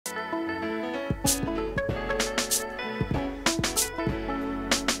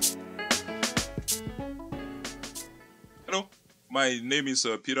My name is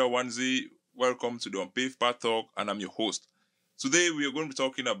Peter Wanzi. Welcome to the Pave Talk, and I'm your host. Today, we are going to be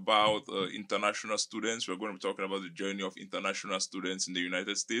talking about international students. We're going to be talking about the journey of international students in the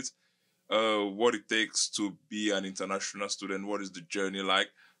United States, what it takes to be an international student, what is the journey like,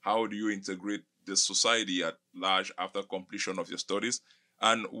 how do you integrate the society at large after completion of your studies,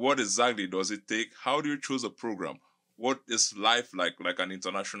 and what exactly does it take? How do you choose a program? What is life like an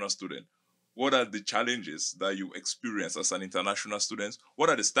international student? What are the challenges that you experience as an international student? What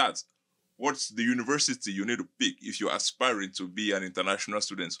are the stats? What's the university you need to pick if you're aspiring to be an international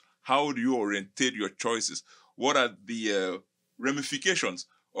student? How do you orientate your choices? What are the ramifications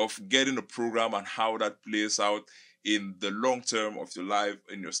of getting a program and how that plays out in the long term of your life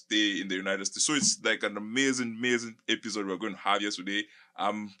and your stay in the United States? So it's like an amazing episode we're going to have here today.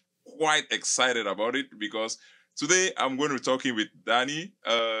 I'm quite excited about it because today I'm going to be talking with Danny.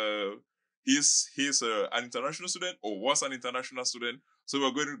 He's an international student or was an international student. So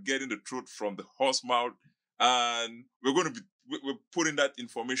we're going to get in the truth from the horse mouth, and we're putting that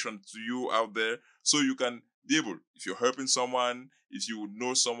information to you out there so you can be able, if you're helping someone, if you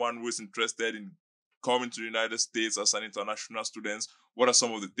know someone who is interested in coming to the United States as an international student, what are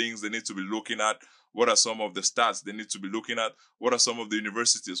some of the things they need to be looking at? What are some of the stats they need to be looking at? What are some of the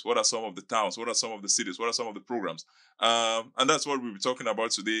universities? What are some of the towns? What are some of the cities? What are some of the programs? And that's what we'll be talking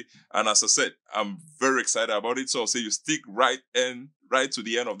about today. And as I said, I'm very excited about it. So I'll say you stick right to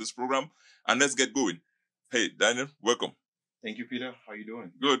the end of this program, and let's get going. Hey, Daniel, welcome. Thank you, Peter. How you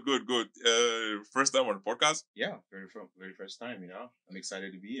doing? Good. First time on the podcast? Yeah, very first time. I'm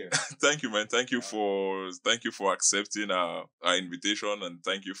excited to be here. Thank you, man. Thank you for accepting our invitation, and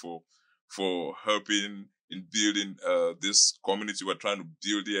thank you for helping in building this community we're trying to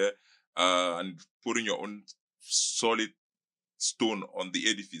build here, and putting your own solid stone on the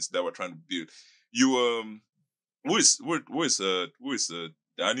edifice that we're trying to build. You who is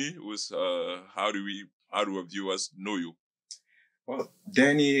Danny? How do our viewers know you? Well,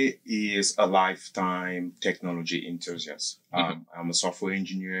 Danny is a lifetime technology enthusiast. I'm a software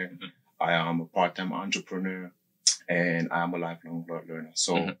engineer. I am a part-time entrepreneur, and I am a lifelong learner.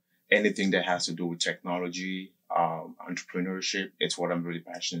 So anything that has to do with technology, entrepreneurship, it's what I'm really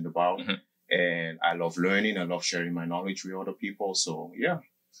passionate about. And I love learning. I love sharing my knowledge with other people. So yeah.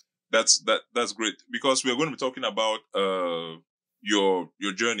 That's great, because we're going to be talking about your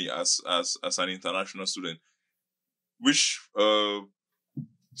journey as an international student. Which to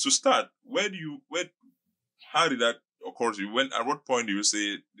start, how did that occur to you? At what point did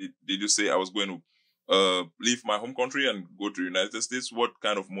you say I was going to leave my home country and go to the United States? What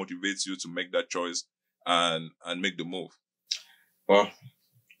kind of motivates you to make that choice and make the move? Well,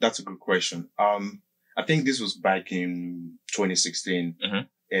 that's a good question. I think this was back in 2016,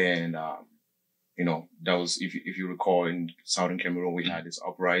 and that was, if you recall, in Southern Cameroon we had this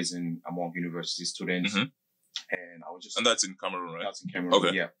uprising among university students, and I was just, and that's in Cameroon, right? That's in Cameroon,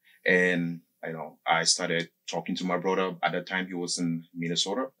 okay. Yeah. And I started talking to my brother. At that time, he was in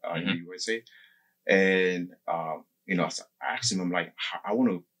Minnesota, in the USA, and I asked him, I'm like, I want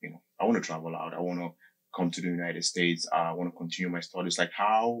to travel out. I want to come to the United States. I want to continue my studies. Like,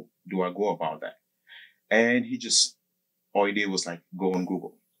 how do I go about that? And all he did was like, go on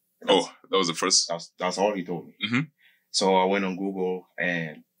Google. That was the first. That's all he told me. So I went on Google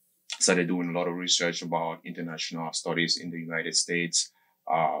and started doing a lot of research about international studies in the United States.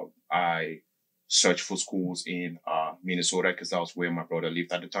 I searched for schools in Minnesota because that was where my brother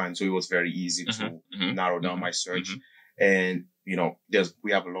lived at the time. So it was very easy to narrow down my search. And,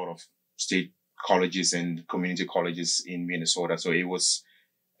 we have a lot of state colleges and community colleges in Minnesota. So it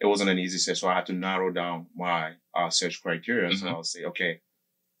wasn't an easy search. So I had to narrow down my search criteria. So I'll say, okay,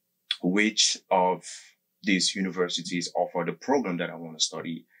 which of these universities offer the program that I want to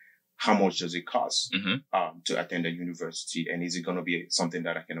study? How much does it cost to attend a university? And is it going to be something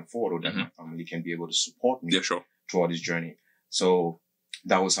that I can afford, or that my family can be able to support me throughout this journey? So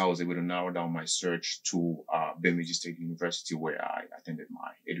that was how I was able to narrow down my search to Bemidji State University, where I attended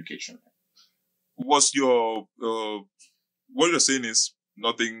my education. Was your what you're saying is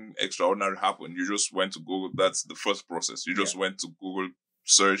nothing extraordinary happened. You just went to Google. That's the first process. You just went to Google,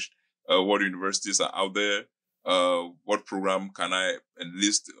 searched what universities are out there. What program can I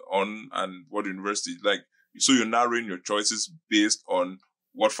enlist on, and what university, so you're narrowing your choices based on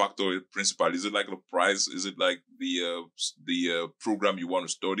what factor principal? Is it like the price? Is it like the program you want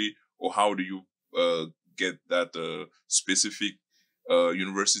to study, or how do you get that specific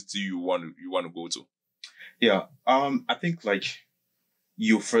university you want to go to? Yeah. I think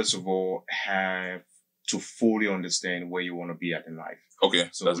you first of all have to fully understand where you want to be at in life. Okay,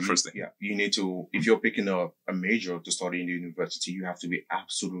 So that's the first thing. Yeah, you need to, if you're picking a major to study in the university, you have to be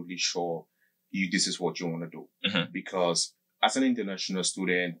absolutely sure this is what you want to do. Mm-hmm. Because as an international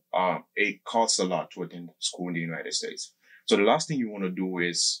student, it costs a lot to attend school in the United States. So the last thing you want to do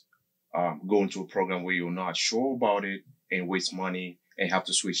is go into a program where you're not sure about it and waste money and have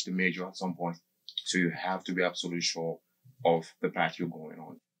to switch the major at some point. So you have to be absolutely sure of the path you're going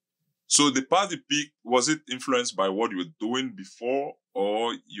on. So the path you picked, was it influenced by what you were doing before,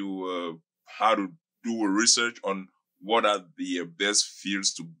 or you had to do a research on what are the best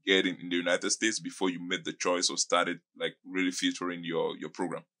fields to get in the United States before you made the choice or started like really filtering your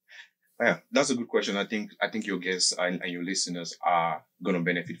program? Yeah, that's a good question. I think your guests and your listeners are going to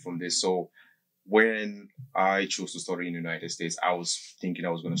benefit from this. So when I chose to study in the United States, I was thinking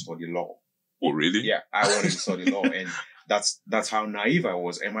I was going to study law. Oh, really? Yeah, I wanted to study law, and that's how naive I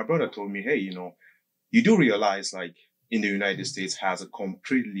was. And my brother told me, hey, you do realize like in the United States has a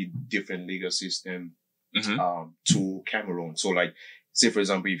completely different legal system to Cameroon. So like, say for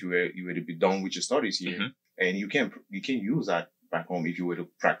example, if you were to be done with your studies here, and you can't use that back home if you were to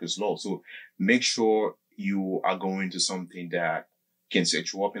practice law. So make sure you are going to something that can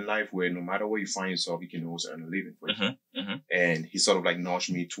set you up in life where no matter where you find yourself, you can always earn a living for you. And he sort of like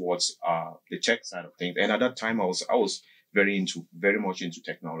nudged me towards the tech side of things. And at that time, I was very much into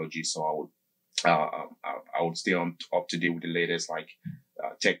technology. So I would stay up to date with the latest like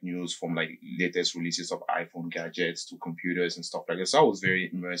tech news, from like latest releases of iPhone gadgets to computers and stuff like that. So I was very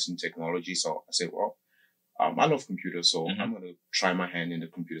immersed in technology. So I said, well, I love computers, so I'm going to try my hand in the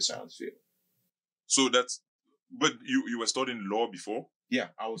computer science field. So but you were studying law before? Yeah,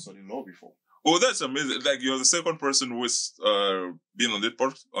 I was studying law before. Oh, that's amazing. Like, you're the second person who has been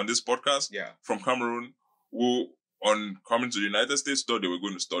on this podcast from Cameroon who, on coming to the United States, thought they were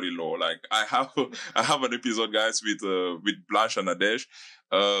going to study law. Like, I have an episode, guys, with Blanche and Nadesh,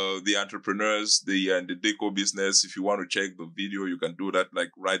 the entrepreneurs, the deco business. If you want to check the video, you can do that.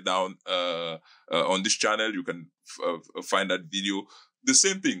 Like, right down on this channel, you can find that video. The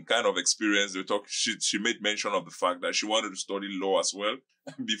same thing, kind of experience. She made mention of the fact that she wanted to study law as well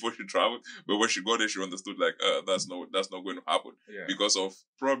before she traveled, but when she got there, she understood like that's not going to happen because of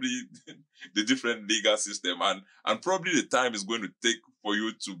probably the different legal system and probably the time it's going to take for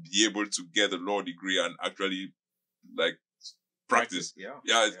you to be able to get a law degree and actually like practice.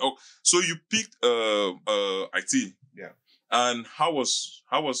 Yeah. Oh, so you picked IT. Yeah. And how was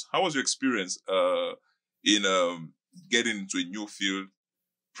your experience in getting into a new field?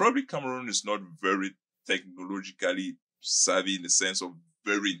 Probably Cameroon is not very technologically savvy in the sense of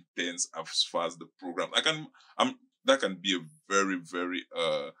very intense as far as the program. That can be a very, very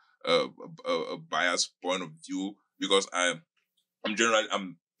a biased point of view because I'm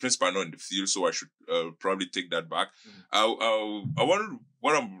principally not in the field, so I should probably take that back.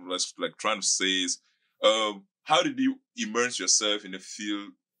 What I'm like trying to say is, how did you immerse yourself in a field?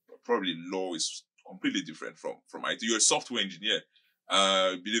 Probably law is completely different from IT. You're a software engineer.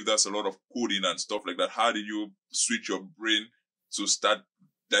 I believe there's a lot of coding and stuff like that. How did you switch your brain to start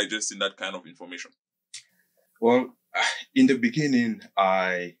digesting that kind of information? Well, in the beginning,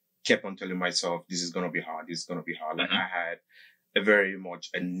 I kept on telling myself, this is going to be hard. This is going to be hard. Like I had a very much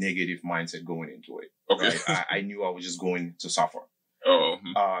a negative mindset going into it. Okay. Right? I knew I was just going to suffer. Oh.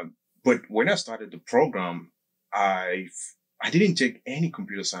 But when I started the program, I didn't take any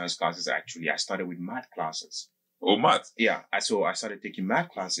computer science classes, actually. I started with math classes. Oh, math? Yeah. So I started taking math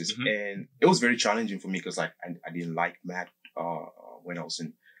classes and it was very challenging for me because like I didn't like math when I was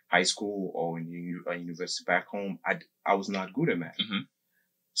in high school or in university back home. I was not good at math.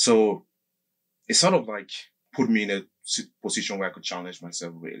 So it sort of like put me in a position where I could challenge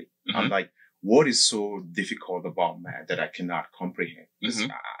myself really. I'm like, what is so difficult about math that I cannot comprehend?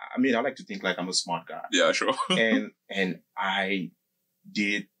 I mean, I like to think like I'm a smart guy. Yeah, sure. and I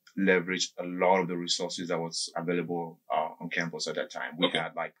did leverage a lot of the resources that was available on campus at that time. We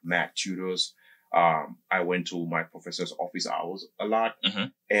had like math tutors. I went to my professor's office hours a lot,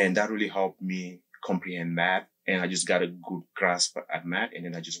 and that really helped me comprehend math. And I just got a good grasp at math, and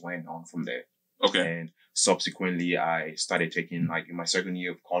then I just went on from there. Okay. And subsequently, I started taking, like in my second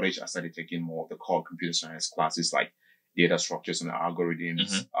year of college, I started taking more of the core computer science classes, like data structures and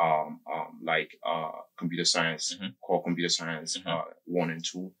algorithms, computer science, core computer science, 1 and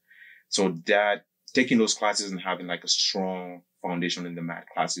 2. So that taking those classes and having like a strong foundation in the math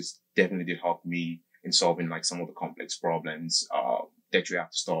classes definitely did help me in solving like some of the complex problems that you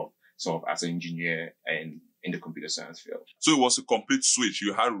have to solve as an engineer and in the computer science field. So it was a complete switch.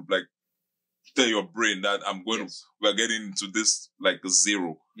 You had to like tell your brain that we're getting into this like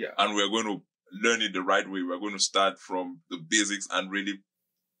zero. Yeah. And we're going to learn it the right way. We're going to start from the basics and really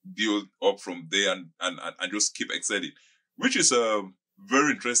build up from there and just keep excelling, which is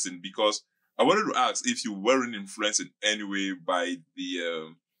very interesting because I wanted to ask if you weren't influenced in any way by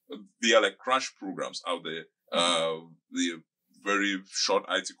the like crash programs out there, the very short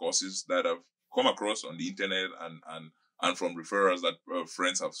IT courses that I've come across on the internet and from referrals that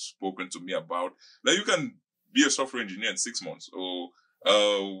friends have spoken to me about. Like you can be a software engineer in 6 months, or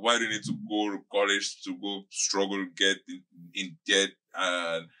why do you need to go to college to go struggle, get in debt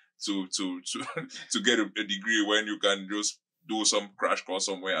and to to get a degree when you can just do some crash course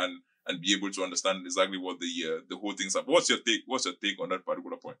somewhere and be able to understand exactly what the whole thing's about. What's your take on that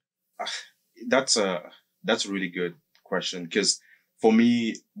particular point? That's a really good question, because for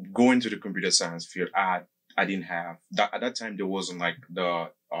me, going to the computer science field, I didn't have that at that time. There wasn't like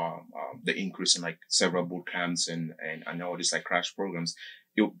the increase in like several boot camps and all these like crash programs.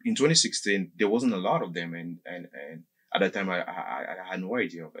 In 2016, there wasn't a lot of them, and at that time I had no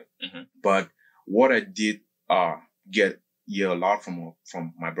idea of it. Mm-hmm. But what I did hear a lot from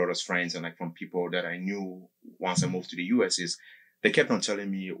my brother's friends and like from people that I knew once I moved to the US is they kept on telling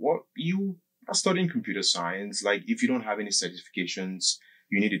me, "What, you are studying computer science? Like, if you don't have any certifications,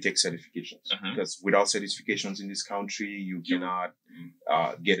 you need to take certifications, because without certifications in this country, you cannot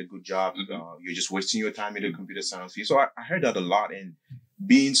get a good job. You're just wasting your time in the computer science field." So I heard that a lot, and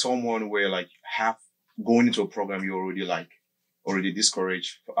being someone where like going into a program, you're already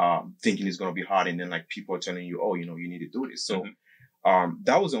discouraged, thinking it's going to be hard. And then like people are telling you, "Oh, you know, you need to do this." So,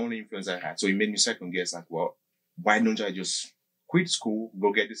 that was the only influence I had. So it made me second guess, like, well, why don't I just quit school,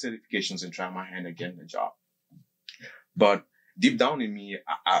 go get the certifications and try my hand at getting a job? But deep down in me,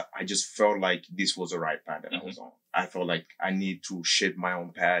 I just felt like this was the right path that I was on. I felt like I need to shape my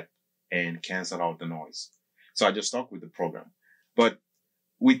own path and cancel out the noise. So I just stuck with the program. But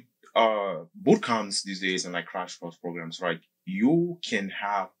with boot camps these days and like crash course programs, right, you can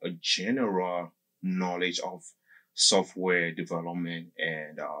have a general knowledge of software development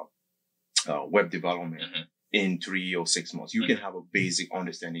and web development in 3 or 6 months. You can have a basic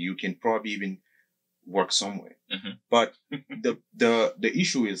understanding. You can probably even work somewhere. But the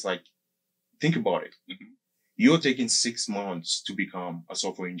issue is, like, think about it. You're taking 6 months to become a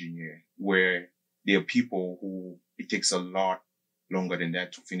software engineer, where there are people who it takes a lot longer than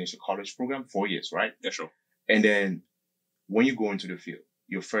that to finish a college program, 4 years, right? Yeah, sure. And then when you go into the field,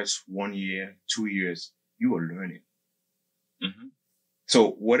 your first 1 year, 2 years, you are learning.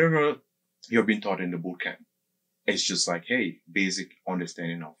 So whatever you're being taught in the boot camp, it's just like, hey, basic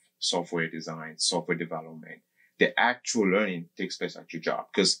understanding of software design, software development. The actual learning takes place at your job,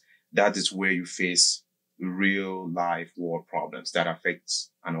 because that is where you face real life world problems that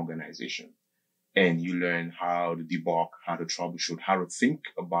affects an organization. And you learn how to debug, how to troubleshoot, how to think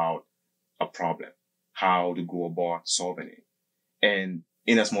about a problem, how to go about solving it. And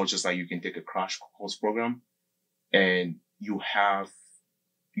in as much as like you can take a crash course program, and you have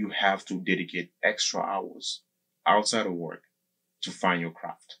to dedicate extra hours outside of work to find your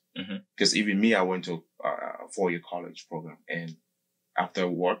craft. Because even me, I went to a 4-year college program, and after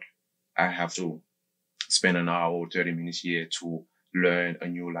work, I have to spend an hour or 30 minutes here to learn a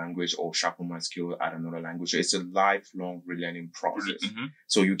new language or sharpen my skill at another language. So it's a lifelong relearning process.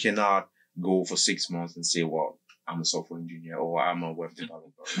 So you cannot go for 6 months and say, well, I'm a software engineer or I'm a web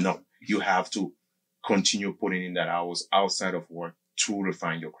developer. No, you have to continue putting in that hours outside of work to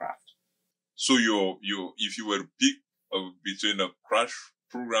refine your craft. So if you were to pick between a crash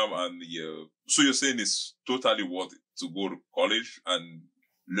program and so you're saying it's totally worth it to go to college and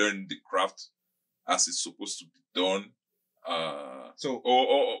learn the craft as it's supposed to be done.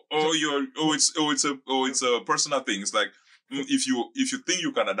 It's a personal thing. It's like, if you think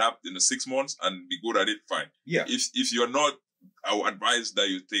you can adapt in the 6 months and be good at it, fine. Yeah. If you're not, I would advise that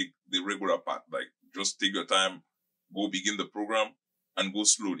you take the regular path. Like, just take your time, go begin the program, and go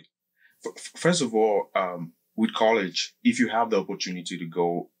slowly. First of all, with college, if you have the opportunity to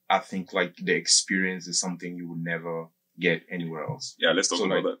go, I think like the experience is something you would never get anywhere else. Yeah, let's talk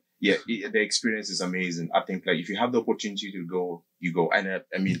about that. Yeah, the experience is amazing. I think like if you have the opportunity to go, you go. And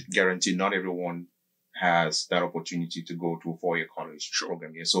I mean, guaranteed, not everyone has that opportunity to go to a 4-year college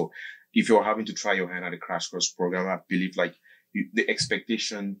program. Yeah. So if you're having to try your hand at a crash course program, I believe like the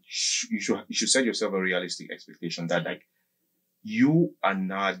expectation, you should set yourself a realistic expectation that like you are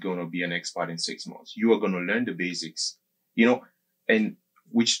not going to be an expert in 6 months. You are going to learn the basics, and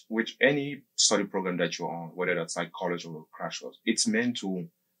which any study program that you're on, whether that's like college or crash course, it's meant to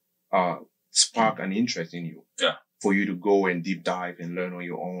spark an interest in you. Yeah. For you to go and deep dive and learn on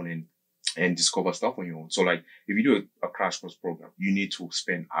your own and and discover stuff on your own. So like if you do a crash course program, you need to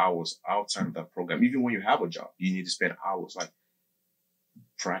spend hours outside of that program. Even when you have a job, you need to spend hours like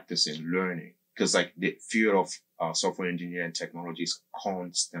practicing, learning. Because like the field of software engineering and technology is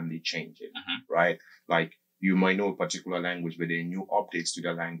constantly changing, right? Like you might know a particular language, but there are new updates to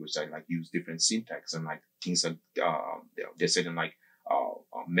the language that like use different syntax and like things that there's certain like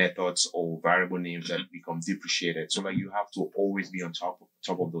methods or variable names that become depreciated. So like you have to always be on top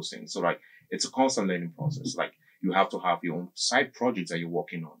of those things. So like it's a constant learning process. Like you have to have your own side projects that you're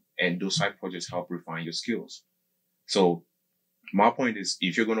working on, and those side projects help refine your skills. So my point is,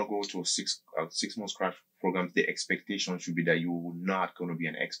 if you're gonna go to a 6 months crash program, the expectation should be that you're not gonna be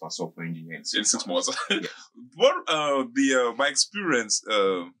an expert software engineer in 6 months. Yes. What my experience?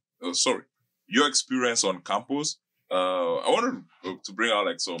 Sorry, your experience on campus. I wanted to bring out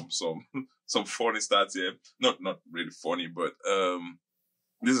like some some funny stats here. Not really funny, but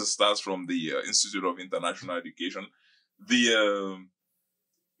this is stats from the Institute of International Education. The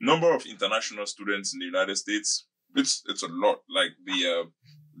number of international students in the United States. It's a lot. Like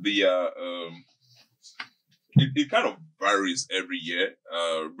it kind of varies every year.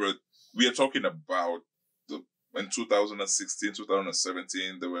 But we are talking about in 2016,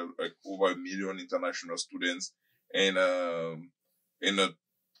 2017, there were like over 1 million international students, and in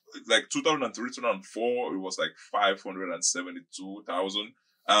like 2003, 2004, it was like 572,000,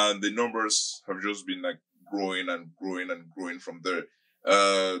 and the numbers have just been like growing and growing and growing from there.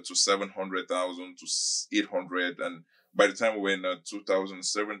 To 700,000 to 800, and by the time we're in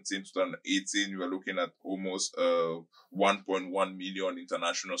 2017, 2018, we are looking at almost 1.1 million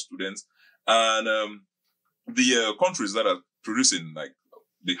international students, and the countries that are producing like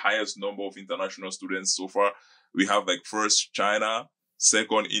the highest number of international students so far, we have like first China,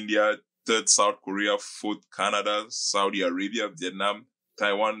 second India, third South Korea, fourth Canada, Saudi Arabia, Vietnam,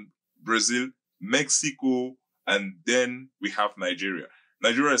 Taiwan, Brazil, Mexico, and then we have Nigeria.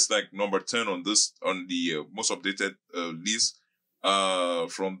 Nigeria is like number 10 on the most updated list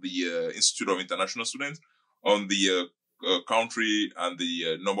from the Institute of International Students on the country and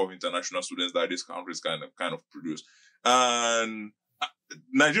the number of international students that this country is kind of produce. And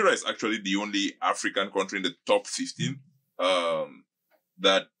Nigeria is actually the only African country in the top 15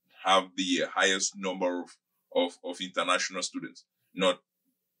 that have the highest number of international students.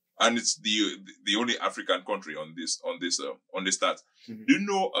 And it's the only African country on this stat. Mm-hmm. Do you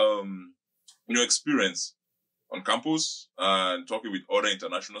know your experience on campus and talking with other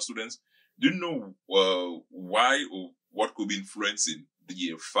international students? Do you know why or what could be influencing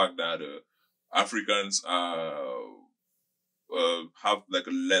the fact that Africans have like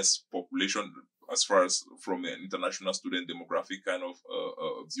a less population as far as from an international student demographic kind of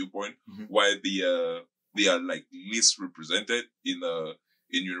viewpoint? Mm-hmm. Why they are like least represented in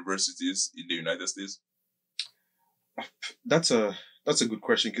universities in the United States? That's a good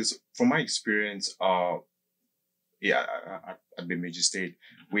question, because from my experience, at Bemidji State,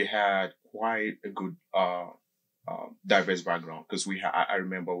 we had quite a good diverse background, because I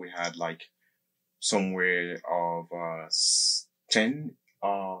remember we had like somewhere of 10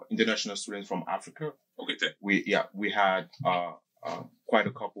 international students from Africa. Okay, 10. We had quite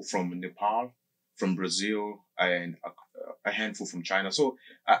a couple from Nepal, from Brazil, and a handful from China. So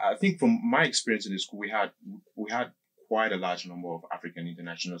I think from my experience in the school, we had quite a large number of African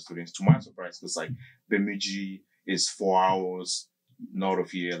international students. To my surprise, because like Bemidji is 4 hours north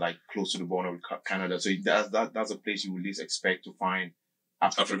of here, like close to the border with Canada. So that's a place you would least expect to find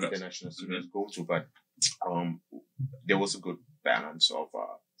African international students go to. But there was a good balance of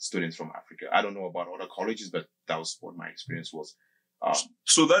students from Africa. I don't know about other colleges, but that was what my experience was.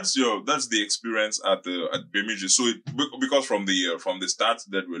 So that's the experience at Bemidji. So because from the stats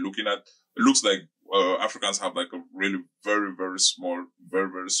that we're looking at, it looks like Africans have like a really very very small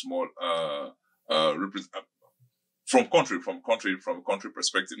from country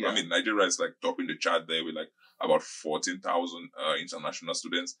perspective. Yeah. I mean, Nigeria is like topping the chart there with like about 14,000 international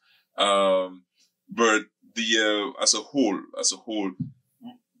students. But the as a whole,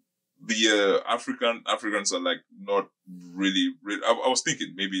 the Africans are like not really. I was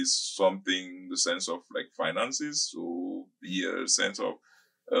thinking maybe it's something the sense of like finances, so the sense of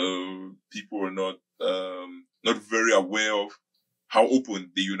people are not very aware of how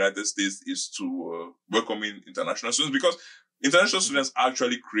open the United States is to welcoming international students, because international students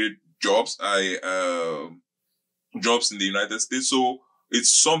actually create jobs. Jobs in the United States, so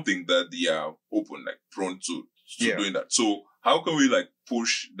it's something that they are open, like prone to doing that. So how can we like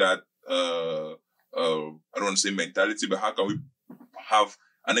push that? I don't want to say mentality, but how can we have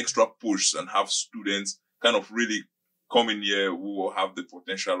an extra push and have students kind of really coming here who will have the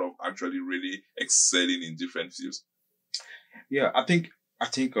potential of actually really excelling in different fields? Yeah, I think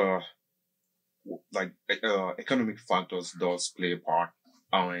like economic factors does play a part,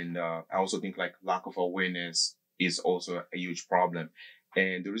 and I also think like lack of awareness is also a huge problem.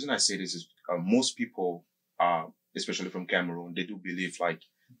 And the reason I say this is most people, especially from Cameroon, they do believe like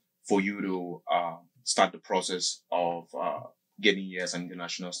for you to start the process of getting here as an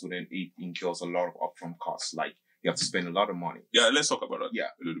international student, it incurs a lot of upfront costs. Like you have to spend a lot of money. Yeah, let's talk about that Yeah.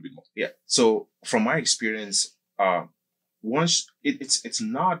 a little bit more. Yeah. So from my experience, once it's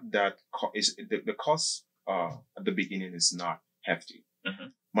not that is the cost at the beginning is not hefty. Mm-hmm.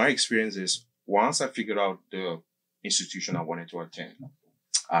 My experience is once I figured out the institution I wanted to attend,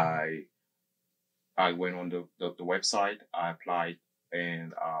 I went on the website, I applied,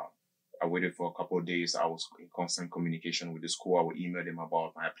 and I waited for a couple of days. I was in constant communication with the school. I would email them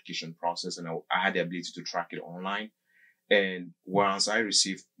about my application process, and I had the ability to track it online. And once I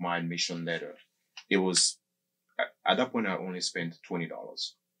received my admission letter, it was at that point I only spent $20.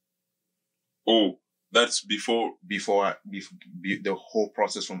 Oh, that's before The whole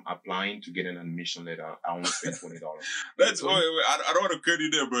process from applying to get an admission letter, I only spent $20. That's I don't want to cut you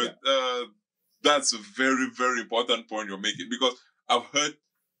there, but that's a very, very important point you're making, because I've heard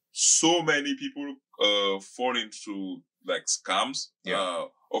so many people fall into like scams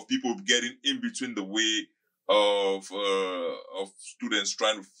of people getting in between the way of students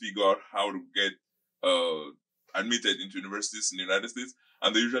trying to figure out how to get admitted into universities in the United States,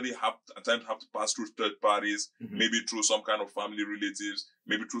 and they usually at times have to pass through third parties, Mhm. maybe through some kind of family relatives,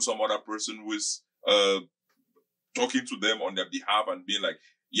 maybe through some other person who is talking to them on their behalf and being like,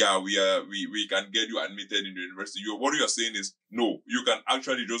 yeah, we can get you admitted in the university. What you're saying is, no, you can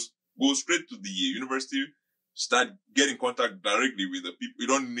actually just go straight to the university, start getting contact directly with the people. You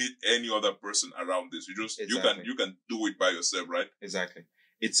don't need any other person around this. Exactly. You can do it by yourself, right? Exactly.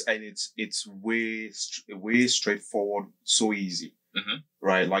 It's way straightforward, so easy,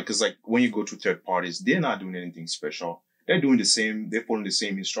 right? Like, cause like when you go to third parties, they're not doing anything special. They're following the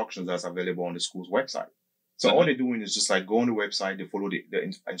same instructions that's available on the school's website. So all they're doing is just like go on the website, they follow the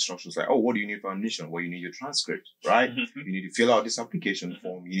instructions like, oh, what do you need for admission? Well, you need your transcript, right? You need to fill out this application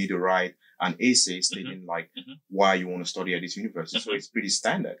form. You need to write an essay stating like why you want to study at this university. So it's pretty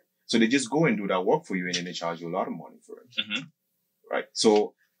standard. So they just go and do that work for you, and then they charge you a lot of money for it. Right.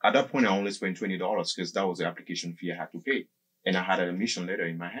 So at that point, I only spent $20 because that was the application fee I had to pay. And I had an admission letter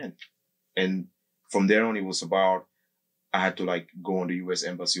in my hand. And from there on, it was about, I had to like go on the US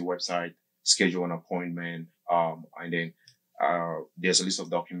Embassy website, schedule an appointment. And then, there's a list of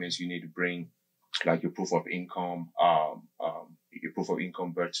documents you need to bring, like your proof of income,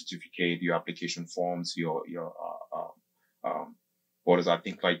 birth certificate, your application forms, what is I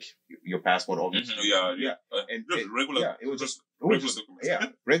think like your passport, obviously. And regular. Yeah, it was just regular documents. Yeah,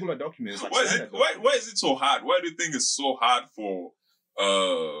 regular documents. Like why is it so hard? Why do you think it's so hard for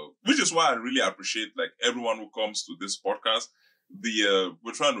which is why I really appreciate like everyone who comes to this podcast.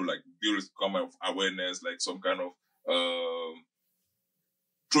 We're trying to like build some kind of awareness, like some kind of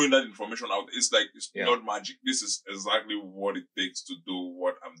throwing that information out. It's like, it's not magic. This is exactly what it takes to do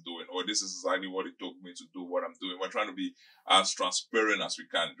what I'm doing, or this is exactly what it took me to do what I'm doing. We're trying to be as transparent as we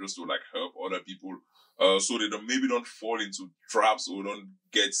can, just to like help other people, so they don't fall into traps or don't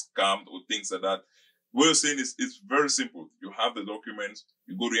get scammed or things like that. What you're saying is, it's very simple. You have the documents,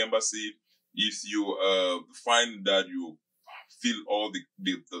 you go to the embassy. If you find that you fill all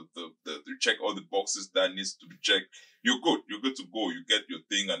you check all the boxes that needs to be checked, you're good to go. You get your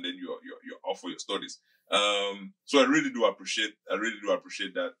thing, and then you're off for your studies. So I really do appreciate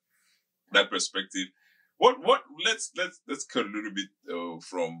that perspective. What let's cut a little bit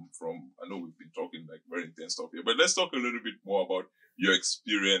from I know we've been talking like very intense stuff here, but let's talk a little bit more about your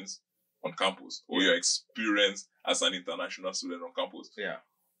experience on campus, or your experience as an international student on campus. Yeah.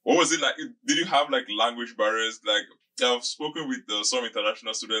 What was it like? Did you have like language barriers? Like, I've spoken with some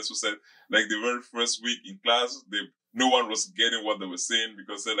international students who said like the very first week in class, no one was getting what they were saying,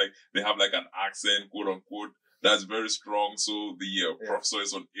 because they have like an accent, quote unquote, that's very strong. So the professor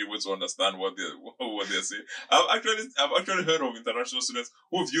is unable to understand what they're saying. I've actually heard of international students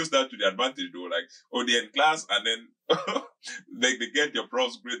who've used that to their advantage though. Like, they're in class and then they get their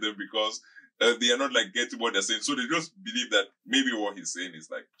profs grade them because they are not like getting what they're saying. So they just believe that maybe what he's saying is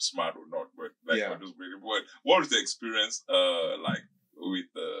like smart or not. But like, just really, what was the experience like with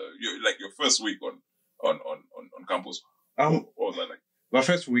your first week on campus? What was that like? My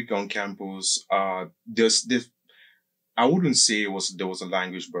first week on campus, there's this. I wouldn't say there was a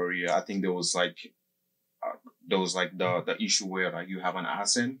language barrier. I think there was like the issue where like you have an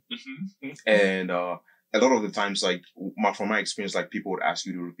accent, and a lot of the times, like from my experience, like people would ask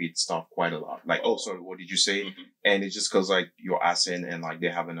you to repeat stuff quite a lot. Like, oh, sorry, what did you say? Mm-hmm. And it's just because like you're asking and like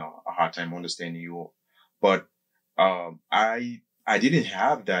they're having a hard time understanding you. But I didn't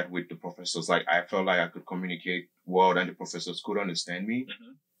have that with the professors. Like I felt like I could communicate well and the professors could understand me.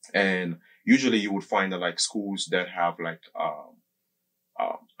 Mm-hmm. And usually you would find that like schools that have like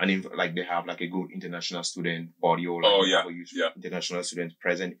like they have like a good international student body or like have a huge international student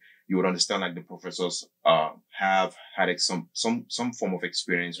present, you would understand like the professors have had some form of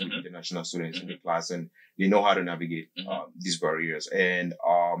experience with international students in the class, and they know how to navigate these barriers. And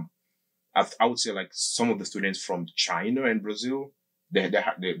I would say like some of the students from China and Brazil, they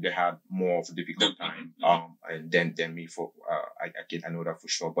had more of a difficult time and than me for I know that for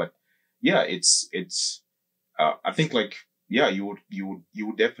sure. But yeah, it's I think like you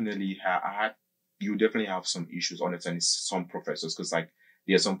would definitely have some issues understanding some professors, because like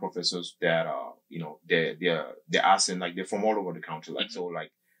there are some professors that they're asking, like they're from all over the country, like so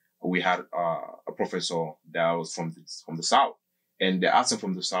like we had a professor that was from the south, and the accent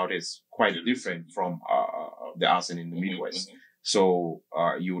from the south is quite different from the accent in the Midwest. So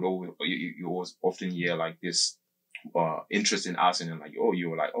you would always often hear like this interest in accent, and like, oh,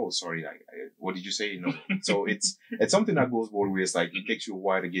 you were like, oh, sorry, like, what did you say? No. So it's something that goes both ways. Like it takes you a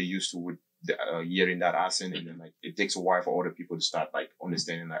while to get used to with hearing that accent, and then like it takes a while for other people to start like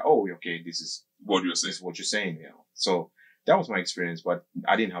understanding, like, oh, okay, this is what you're saying. This is what you're saying, you know. So that was my experience, but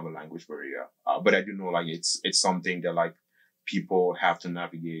I didn't have a language barrier. But I do know like it's something that like people have to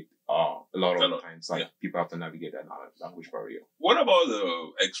navigate. A lot of the times, like people have to navigate that language barrier. What about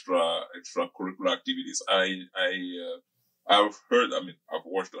the extracurricular activities? I've heard. I mean, I've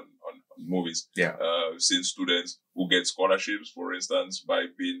watched on movies. Yeah. Seen students who get scholarships, for instance, by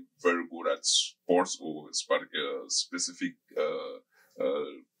being very good at sports or specific. I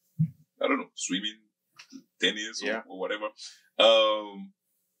don't know, swimming, tennis, or whatever.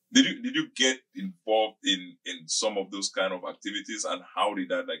 Did you get involved in some of those kind of activities, and how did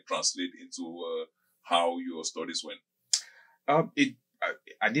that like translate into how your studies went?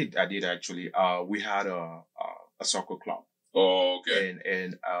 I did actually. We had a soccer club. Oh, okay.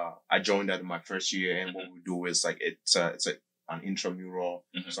 And I joined that in my first year, and what we do is like it's an intramural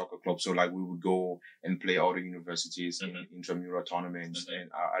soccer club. So like we would go and play other universities in intramural tournaments. And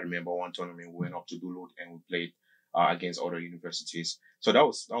I remember one tournament we went up to Duluth and we played against other universities. So that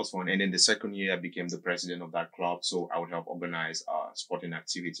was fun. And then the second year I became the president of that club. So I would help organize sporting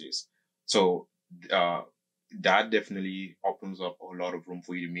activities. So that definitely opens up a lot of room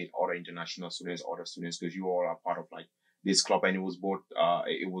for you to meet other international students, other students, because you all are part of like this club. And it was both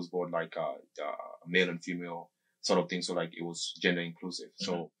like male and female sort of thing. So like it was gender inclusive.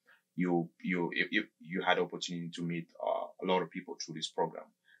 So you had the opportunity to meet a lot of people through this program.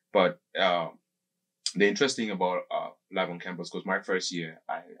 But the interesting thing about life on campus, because my first year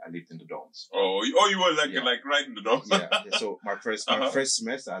I lived in the dorms. Oh, you were like right in the dorms. Yeah. So my first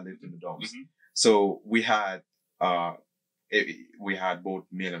semester I lived in the dorms. So we had both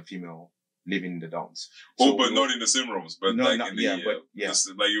male and female living in the dorms. Oh, so but not in the same rooms, but no, like in the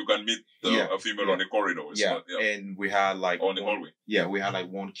like you can meet a female on the corridor. And we had like on the hallway. Yeah, we had like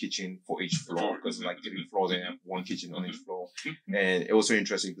one kitchen for each floor, because like 3 floors and have one kitchen on each floor. And it was so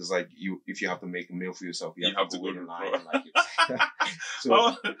interesting because like if you have to make a meal for yourself, you have to go in line. Like so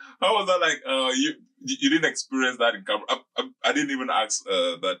how was that like? You didn't experience that in Cameroon. I didn't even ask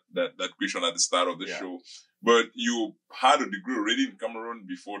that question at the start of the show. But you had a degree already in Cameroon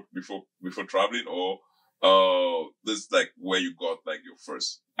before traveling, or this is like where you got like your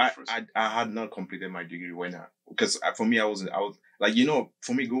first. I had not completed my degree because for me I was like,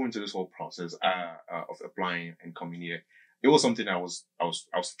 for me going through this whole process of applying and coming here, it was something I was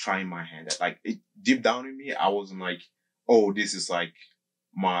trying my hand at. Like deep down in me, I wasn't like, oh, this is like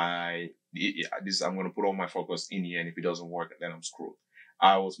I'm gonna put all my focus in here, and if it doesn't work, then I'm screwed.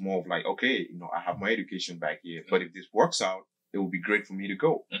 I was more of like, okay, I have my education back here, but if this works out, it would be great for me to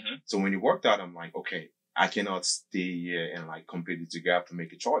go. So when it worked out, I'm like, okay, I cannot stay here and like complete it together to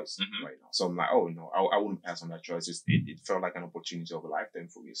make a choice right now. So I'm like, oh no, I wouldn't pass on that choice. It felt like an opportunity of a lifetime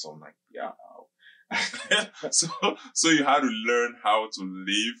for me. So I'm like, yeah. So you had to learn how to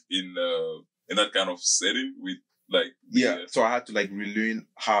live in that kind of setting with like so I had to like relearn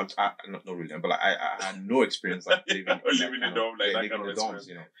how to not relearn, but like, I had no experience like living in dorm, like that kind of dorms,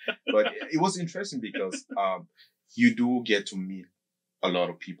 But it was interesting because you do get to meet a lot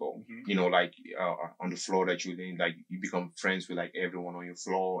of people, like on the floor that you're in, like you become friends with like everyone on your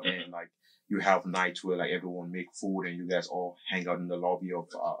floor, and like you have nights where like everyone make food and you guys all hang out in the lobby of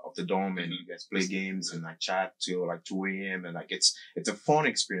the dorm, and you guys play games and like chat till like 2 a.m. and like it's a fun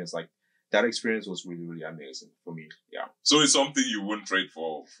experience. Like that experience was really, really amazing for me. Yeah. So it's something you wouldn't trade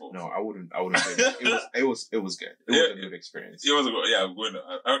for. No, I wouldn't trade it. It was good. It was a good experience. It was I'm going.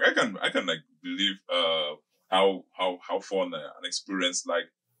 I can like believe how fun an experience like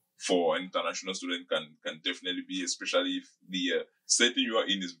for an international student can definitely be, especially if the setting you are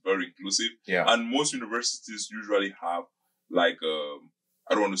in is very inclusive. Yeah. And most universities usually have like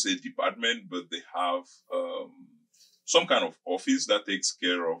I don't want to say department, but they have some kind of office that takes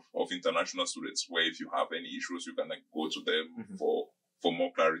care of international students, where if you have any issues, you can like go to them for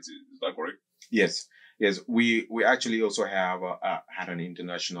more clarity. Is that correct? Yes. We actually also have had an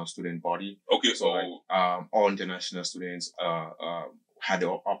international student body. Okay. So all international students had the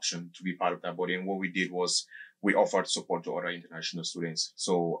option to be part of that body, and what we did was we offered support to other international students.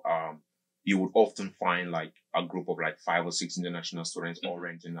 So you would often find like a group of like 5 or 6 international students all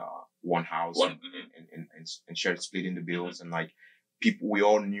renting one house and shared splitting the bills, and like people we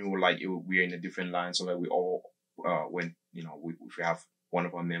all knew like we're in a different line, so that we all when if we have one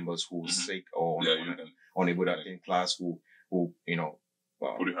of our members who's sick or unable to attend class, who put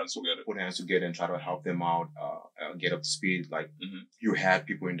hands together and try to help them out, get up to speed. Like you had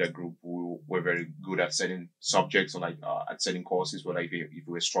people in that group who were very good at certain subjects or like at certain courses where like if we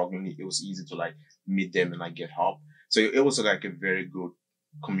were struggling, it was easy to like meet them and like get help. So it was like a very good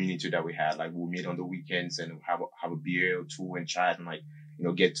community that we had. Like we meet on the weekends and have a beer or two and chat and like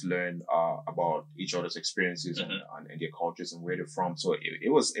get to learn about each other's experiences and their cultures and where they're from. So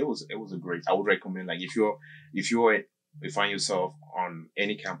it was a great. I would recommend, like, if you find yourself on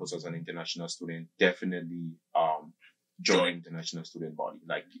any campus as an international student, definitely join international student body.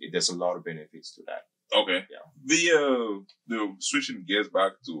 Like there's a lot of benefits to that. Okay. Yeah. The switching gears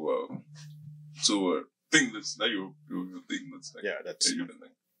back to thing that's that you think that's like that's you can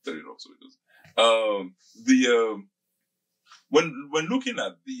like set it off so it does. When looking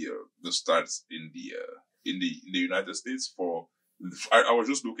at the stats in the United States I was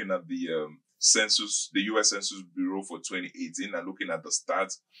just looking at the census, the U.S. Census Bureau for 2018, and looking at the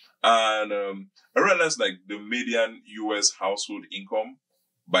stats, and I realized like the median U.S. household income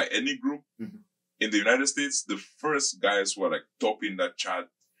by any group in the United States, the first guys who are like topping that chart,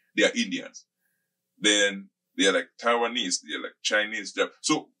 they are Indians. Then they're like Taiwanese, they're like Chinese.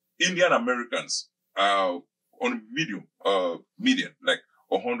 So Indian Americans on median, like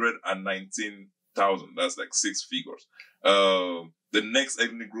 119,000. That's like 6 figures. The next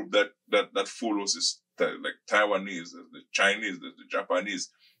ethnic group that follows is like Taiwanese, the Chinese, the Japanese,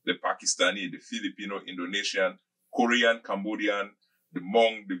 the Pakistani, the Filipino, Indonesian, Korean, Cambodian, the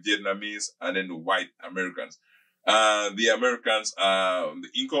Hmong, the Vietnamese, and then the white Americans. The Americans, the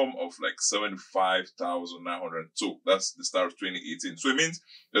income of like 75,902. That's the start of 2018. So it means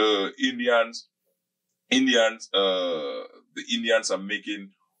the Indians are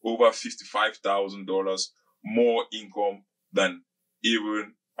making over $55,000 more income than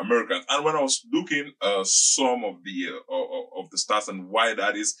even Americans. And when I was looking some of the stats and why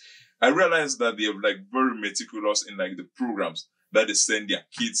that is, I realized that they are like very meticulous in like the programs that they send their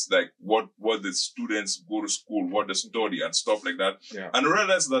kids, like what the students go to school, what they study and stuff like that. Yeah. And I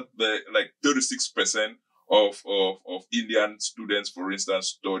realized that the like 36% of Indian students, for instance,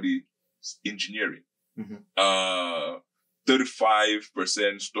 study engineering.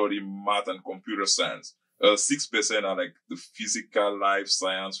 35% study math and computer science. 6% are like the physical, life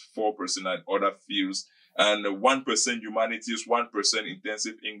science, 4% are other fields, and 1% humanities, 1%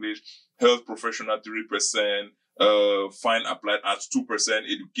 intensive English, health professional 3%, fine applied arts 2%,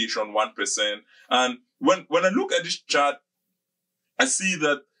 education 1%. And when I look at this chart, I see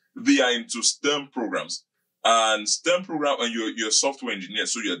that they are into STEM programs. And STEM program, and you're a software engineer,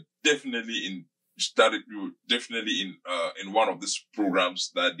 so you're definitely in one of these programs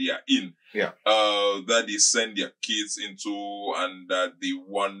that they are in. Yeah. That they send their kids into, and that they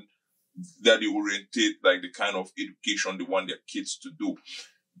orientate like the kind of education they want their kids to do.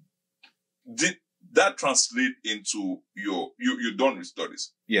 Did that translate into you're done with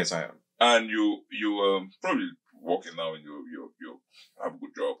studies? Yes, I am. And you probably working now and you have a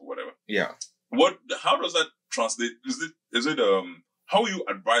good job or whatever. Yeah. How does that translate? Is it how you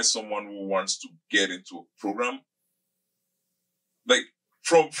advise someone who wants to get into a program? Like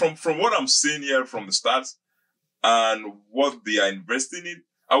from what I'm seeing here from the stats and what they are investing in,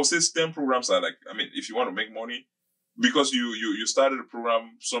 I would say STEM programs are like, I mean, if you want to make money, because you started a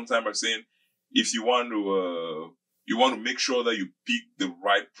program sometime by saying if you want to make sure that you pick the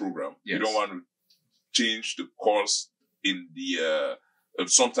right program. Yes. You don't want to change the course in the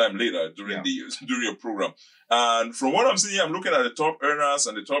sometime later during your program. And from what I'm seeing here, I'm looking at the top earners,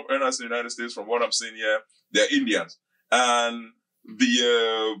 and the top earners in the United States, from what I'm seeing here, they're Indians. And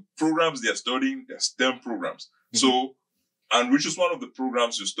the programs they are studying, they're STEM programs. So, and which is one of the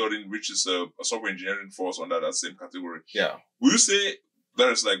programs you're studying, which is a software engineering falls under that same category. Yeah. Will you say that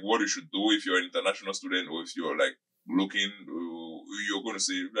is like what you should do if you're an international student, or if you're like looking, you're going to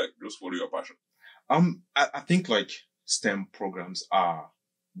say like just follow your passion? I think like STEM programs are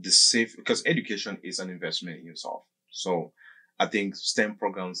the safe, because education is an investment in yourself. So I think STEM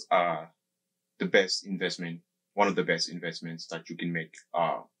programs are the best investment, one of the best investments that you can make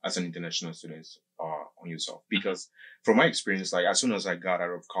as an international student on yourself. Because from my experience, like as soon as I got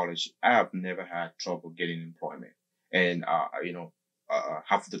out of college, I have never had trouble getting employment. And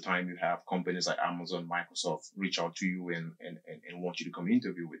half the time you have companies like Amazon, Microsoft reach out to you and want you to come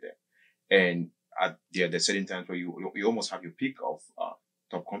interview with them. And there's certain times where you almost have your pick of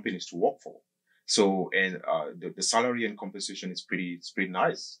top companies to work for. So, and the salary and compensation is it's pretty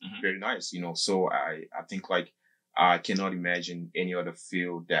nice, very nice, So I think like I cannot imagine any other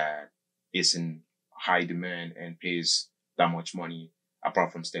field that is in high demand and pays that much money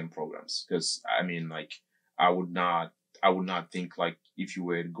apart from STEM programs. Because I mean, like I would not think like if you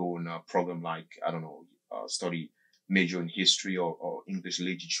were to go in a program like I don't know, study major in history or English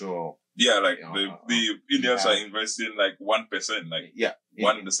literature. Or, yeah, like the Indians are investing like 1%, like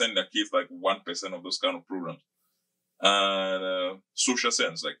 1% that gives like 1% of those kind of programs, and social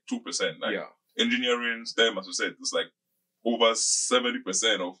science like 2%, like engineering, STEM, as you said, it's like over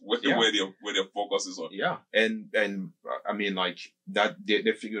 70% of where their focus is on. Yeah, and I mean like that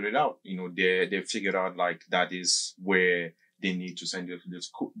they figured it out. They figured out like that is where they need to send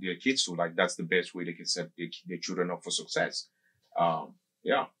their kids to. Like that's the best way they can set their children up for success.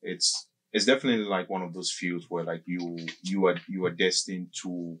 It's definitely like one of those fields where like you are destined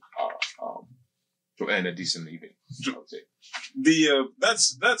to earn a decent living. I would say.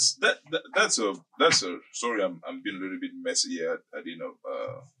 That's a sorry, I'm being a little bit messy here. I didn't know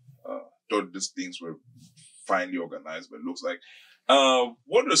thought these things were finely organized, but it looks like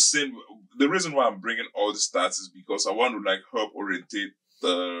what you're saying, the reason why I'm bringing all the stats is because I want to like help orientate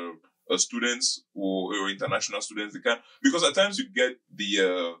the students or international students. Because at times you get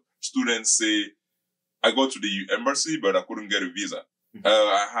the students say, I go to the embassy, but I couldn't get a visa.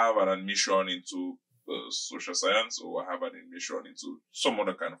 I have an admission into social science, or I have an admission into some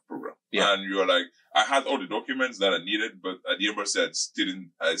other kind of program. Yeah. And you're like, I had all the documents that I needed, but at the embassy, I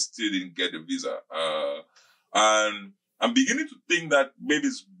still didn't get a visa. And I'm beginning to think that maybe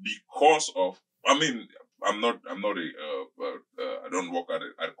it's because of, I mean, I'm not I don't work at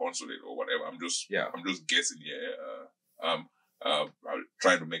a consulate or whatever. I'm just guessing here. I'm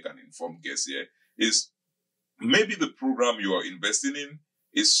trying to make an informed guess here. Is maybe the program you are investing in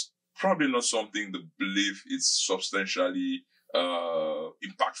is probably not something they believe is substantially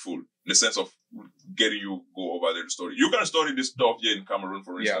impactful in the sense of getting you go over there to study. You can study this stuff here in Cameroon,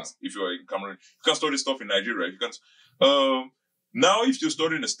 for instance. If you're in Cameroon, you can study stuff in Nigeria. You can. Now, if you're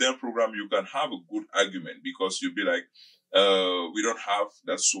studying a STEM program, you can have a good argument because you'll be like, we don't have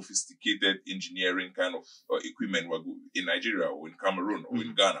that sophisticated engineering kind of equipment in Nigeria or in Cameroon or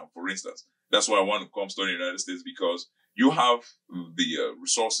in Ghana, for instance. That's why I want to come study in the United States, because you have the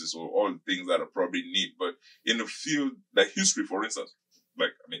resources or all the things that I probably need. But in a field like history, for instance,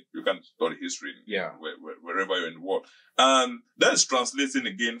 like, I mean, you can study history wherever you're in the world. And that is translating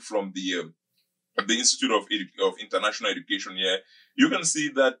again from the Institute of International Education here. You can see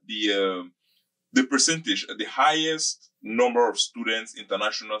that the percentage, the highest number of students,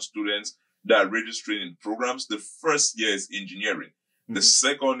 international students that are registering in programs, the first year is engineering. The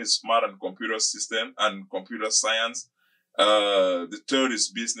second is smart and computer system and computer science. The third is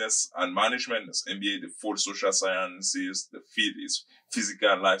business and management, that's MBA. The fourth, social sciences. The fifth is physical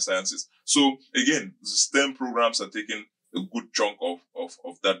and life sciences. So again, the STEM programs are taking a good chunk of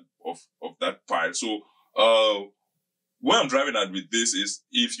that pile. So where I'm driving at with this is,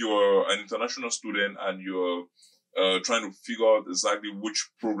 if you're an international student and you're trying to figure out exactly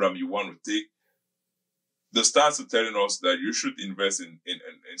which program you want to take, the stats are telling us that you should invest in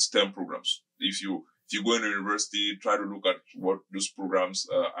STEM programs. If you go into university, try to look at what those programs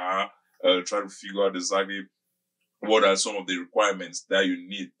are, try to figure out exactly what are some of the requirements that you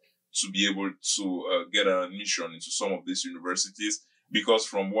need to be able to get an admission into some of these universities. Because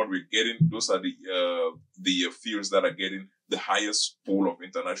from what we're getting, those are the fields that are getting the highest pool of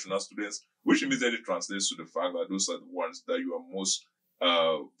international students, which immediately translates to the fact that those are the ones that you are most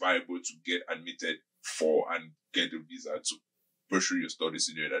viable to get admitted for and get a visa to pursue your studies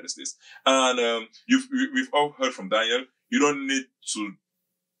in the United States. And we've all heard from Daniel, you don't need to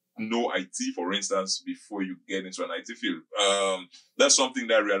know IT, for instance, before you get into an IT field. That's something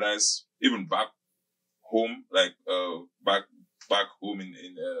that I realized even back home, like back back home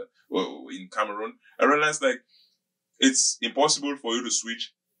in Cameroon, I realized like it's impossible for you to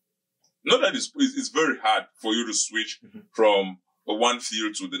switch. Not that it's very hard for you to switch from one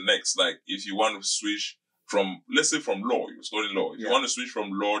field to the next. Like if you want to switch from, let's say from law, you're studying law. If you want to switch from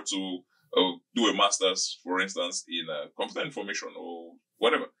law to do a master's, for instance, in computer information or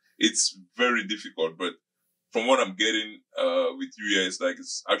whatever, it's very difficult. But from what I'm getting with you here, it's like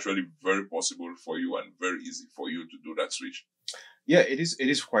it's actually very possible for you and very easy for you to do that switch. Yeah, it is. It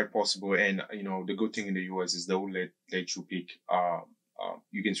is quite possible, and the good thing in the US is they will let you pick.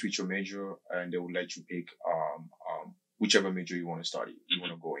 You can switch your major, and they will let you pick whichever major you want to study, you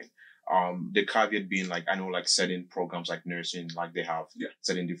want to go in. The caveat being like, I know like certain programs like nursing, like they have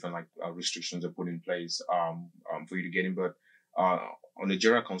certain different like restrictions they put in place for you to get in, but on the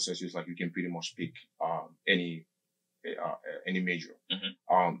general consensus, like you can pretty much pick any major.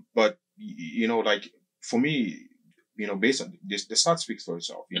 But like for me, based on this, the start speaks for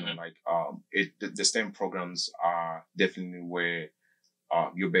itself. Like the STEM programs are definitely where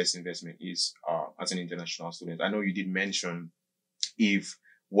your best investment is as an international student. I know you did mention if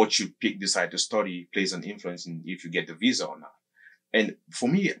what you decide to study plays an influence in if you get the visa or not. And for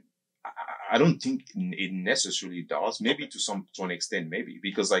me, I don't think it necessarily does. Maybe to an extent, maybe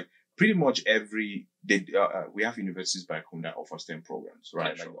because like pretty much we have universities back home that offer STEM programs,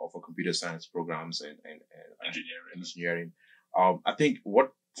 right? Like offer computer science programs and engineering. I think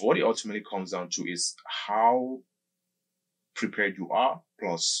what it ultimately comes down to is how prepared you are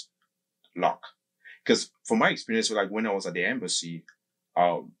plus luck. Because from my experience, like when I was at the embassy,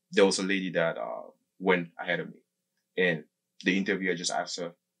 there was a lady that went ahead of me, and the interviewer just asked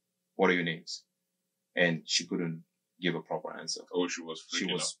her, "What are your names?" And she couldn't give a proper answer. Oh, she was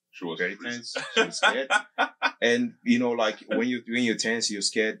very tense. She was scared. And like when you're tense, you're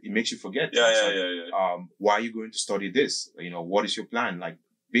scared. It makes you forget. Why are you going to study this? What is your plan? Like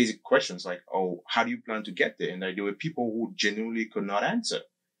basic questions like, oh, how do you plan to get there? And like, there were people who genuinely could not answer.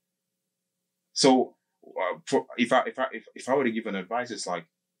 So if I were to give an advice, it's like,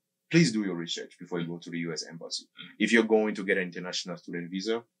 please do your research before you go to the US embassy. If you're going to get an international student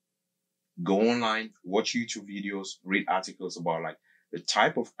visa, go online, watch YouTube videos, read articles about like the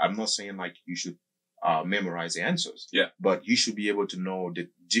type of, I'm not saying like you should memorize the answers, but you should be able to know the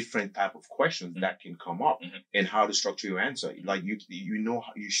different type of questions that can come up and how to structure your answer. Like you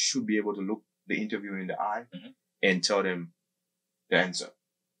should be able to look the interviewer in the eye and tell them the answer.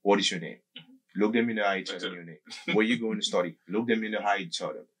 What is your name? Look them in the eye, tell them your name. Where you going to study? Look them in the eye,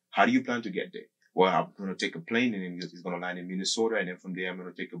 tell them. How do you plan to get there? Well, I'm going to take a plane and it's going to land in Minnesota. And then from there, I'm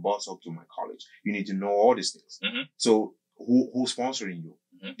going to take a bus up to my college. You need to know all these things. So who's sponsoring you?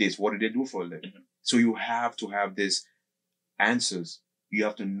 This, what do they do for a living? So you have to have these answers. You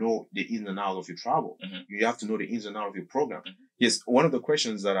have to know the ins and outs of your travel. You have to know the ins and outs of your program. Yes, one of the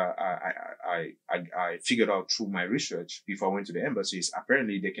questions that I figured out through my research before I went to the embassy is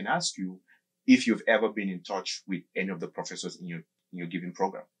apparently they can ask you if you've ever been in touch with any of the professors in your given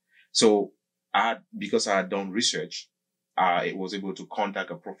program. So because I had done research, I was able to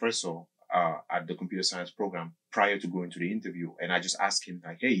contact a professor at the computer science program prior to going to the interview. And I just asked him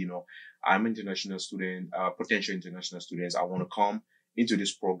like, hey, I'm an international student, potential international students. I want to come into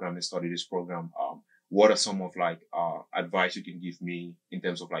this program and study this program. What are some of like advice you can give me in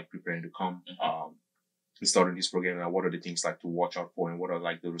terms of like preparing to come and study this program? And what are the things like to watch out for, and what are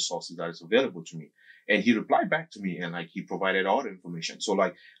like the resources that is available to me? And he replied back to me, and like he provided all the information. So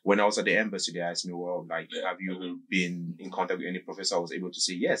like when I was at the embassy, they asked me, well, like have you been in contact with any professor? I was able to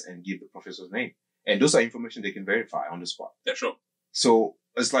say yes and give the professor's name. And those are information they can verify on the spot. Yeah, sure. So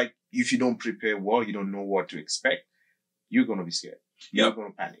it's like if you don't prepare well, you don't know what to expect, you're gonna be scared. You're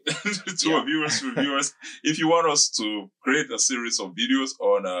gonna panic. To our viewers, if you want us to create a series of videos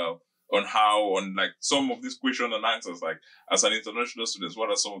on how like some of these questions and answers, like as an international student, what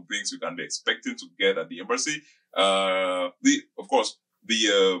are some of the things you can be expecting to get at the embassy? Of course,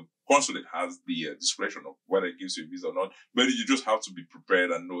 the consulate has the discretion of whether it gives you a visa or not, but you just have to be prepared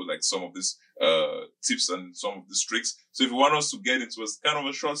and know like some of these tips and some of these tricks. So if you want us to get into a kind of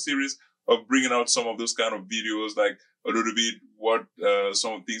a short series of bringing out some of those kind of videos, like a little bit what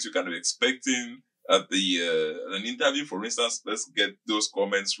some of the things you can be expecting at an interview, for instance, let's get those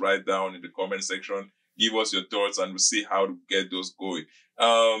comments right down in the comment section. Give us your thoughts and we'll see how to get those going.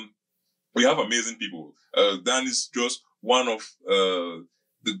 We have amazing people. Dan is just one of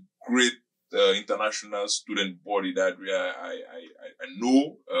the great international student body that I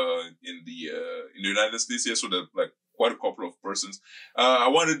know in the United States here. So that like quite a couple of persons. I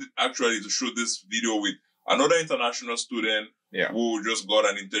wanted actually to show this video with another international student who just got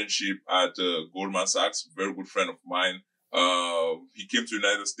an internship at Goldman Sachs, very good friend of mine. He came to the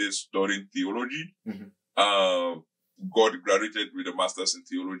United States studying theology. Mm-hmm. Got graduated with a master's in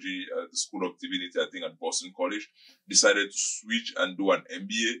theology at the School of Divinity, I think at Boston College. Decided to switch and do an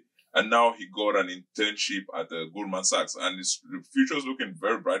MBA. And now he got an internship at Goldman Sachs, and the future is looking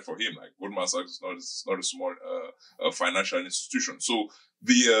very bright for him. Like Goldman Sachs is not a small financial institution, so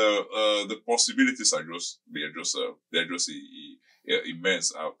the possibilities are just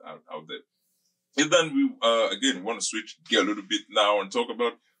immense out there. And then we again want to switch gear a little bit now and talk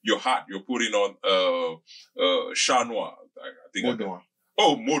about your hat. You're putting on Chat Noir. I think Mode Noir.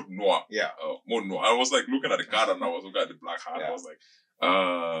 Oh, Mode Noir. Yeah. Mode Noir. I was like looking at the card and I was looking at the black hat. Yeah. I was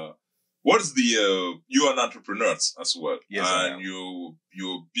like, what's the you're an entrepreneur as well. Yes, and you're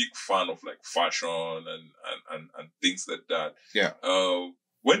a big fan of like fashion and things like that. Yeah.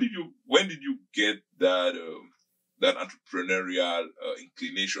 When did you get that that entrepreneurial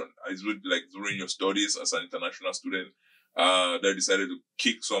inclination? Is it like during your studies as an international student that decided to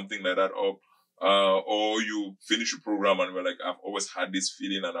kick something like that up? Or you finish your program and were like, I've always had this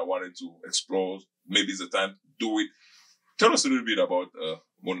feeling and I wanted to explore. Maybe it's the time to do it. Tell us a little bit about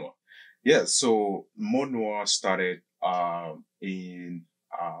Mode Noir. Yeah, so Mode Noir started in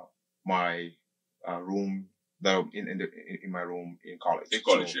my room that in my room in college. In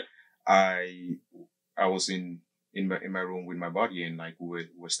college, so yeah. I was in my room with my buddy and like we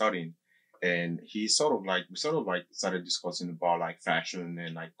were studying, and we sort of like started discussing about like fashion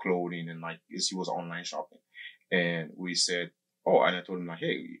and like clothing and like he was online shopping, and we said, oh, and I told him like,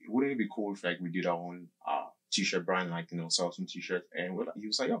 hey, wouldn't it be cool if like we did our own t-shirt brand, like, sell some t-shirts, and he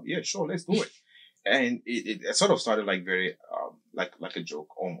was like, oh yeah, sure, let's do it. And it sort of started like very like a joke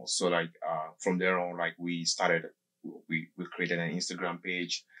almost. So like from there on, like we created an Instagram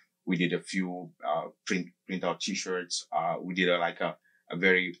page. We did a few print out t-shirts. We did a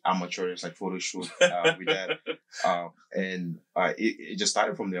very amateurish like photo shoot with that, and it just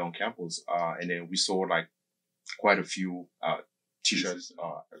started from there on campus. And then we sold like quite a few t-shirts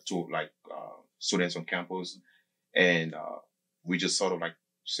to like students on campus, and we just sort of like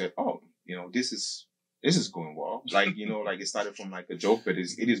said, oh, this is going well. Like, like it started from like a joke, but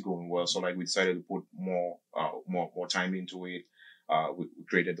it is going well. So like we decided to put more time into it. We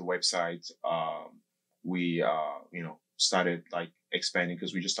created the website. We started like expanding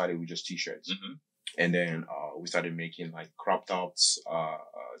because we just started with just t-shirts, Mm-hmm. and then we started making like crop tops,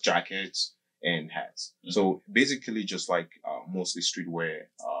 jackets, and hats. Mm-hmm. So basically just like mostly streetwear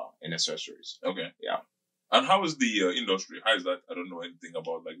and accessories. Okay. Yeah. And how is the industry? How is that? I don't know anything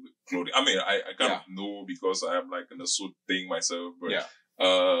about like the clothing. I mean, I kind of know because I am like in a suit thing myself, but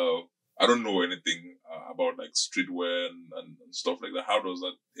I don't know anything about like streetwear and stuff like that. How does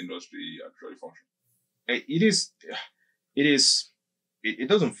that industry actually function? It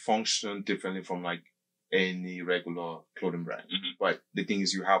doesn't function differently from like any regular clothing brand. Mm-hmm. But the thing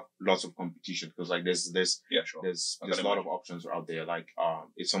is, you have lots of competition because like there's sure. there's a lot of options out there. Like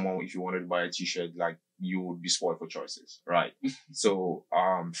if you wanted to buy a t-shirt, like you would be spoiled for choices, right? So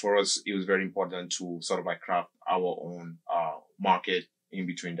for us, it was very important to sort of like craft our own market in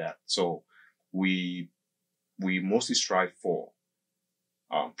between that. So we mostly strive for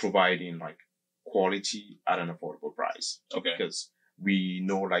providing like quality at an affordable price. Okay. Because we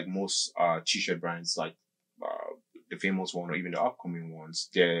know like most t-shirt brands, like the famous one or even the upcoming ones,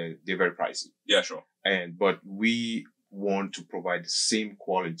 they're very pricey. Yeah, sure. But we want to provide the same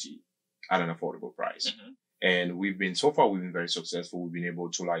quality at an affordable price. Mm-hmm. And we've been very successful. We've been able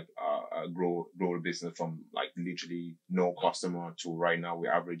to like grow the business from like literally no customer to right now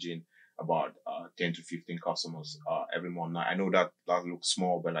we're averaging about 10 to 15 customers every month. Now, I know that looks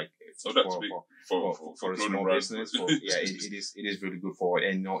small, but like for a small business, it is really good for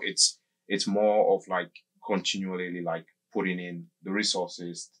it. And it's more of like continually like putting in the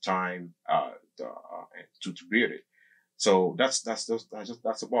resources, the time, to build it. So that's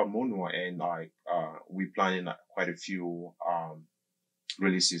about Mode Noir, and like we're planning quite a few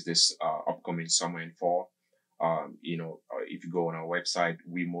releases this upcoming summer and fall. If you go on our website,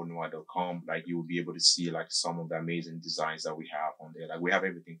 wemodenoir.com, like you will be able to see like some of the amazing designs that we have on there. Like we have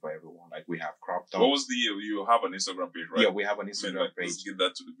everything for everyone. Like we have crop tops. What was you have an Instagram page, right? Yeah, we have an Instagram page. Let's get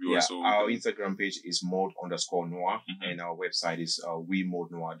that to the viewers. Yeah, our Instagram page is mode_noir, mm-hmm. and our website is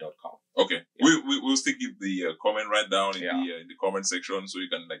wemodenoir.com. Okay, yeah. We'll still keep the comment right down in the comment section, so you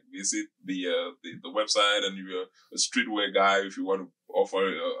can like visit the website, and you're a streetwear guy. If you want to offer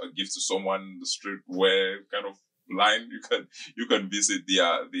a gift to someone, the streetwear kind of line, you can visit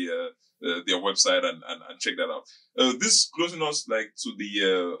their website and check that out. This closing us like to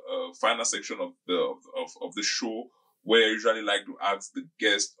the final section of the show, where I usually like to ask the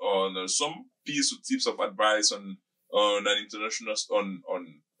guest on some piece of tips of advice on on an international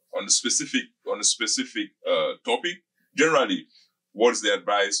on a specific topic, generally, what's the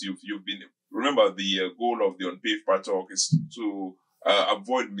advice you've been? Remember, the goal of the Unpaved Part Talk is to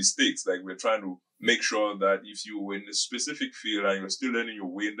avoid mistakes. Like, we're trying to make sure that if you're in a specific field and you're still learning your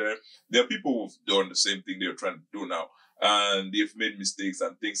way in there are people who've done the same thing they're trying to do now, and they've made mistakes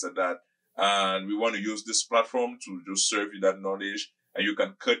and things like that. And we want to use this platform to just serve you that knowledge, and you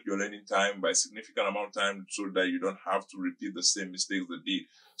can cut your learning time by a significant amount of time so that you don't have to repeat the same mistakes they did.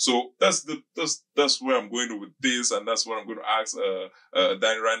 So that's where I'm going to with this, and that's what I'm going to ask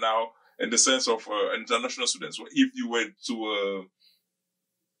Danny right now, in the sense of international students. So if you were to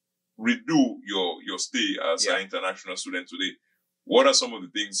redo your stay as an international student today, what are some of the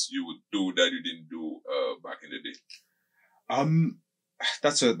things you would do that you didn't do back in the day?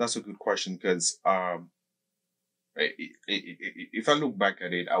 That's a good question, because if I look back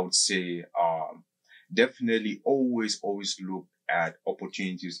at it, I would say definitely always look at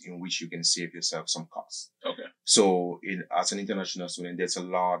opportunities in which you can save yourself some costs. Okay. So as an international student, there's a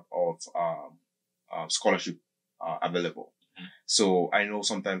lot of scholarship available. Mm-hmm. So I know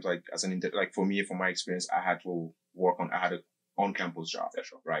sometimes, like for me, from my experience, I had to I had an on-campus job,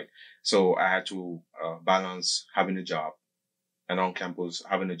 right? So I had to balance having a job, an on-campus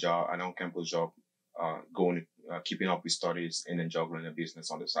job, keeping up with studies, and then juggling a business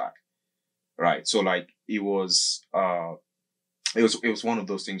on the side, right? So like it was one of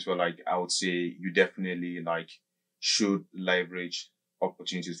those things where, like, I would say you definitely like should leverage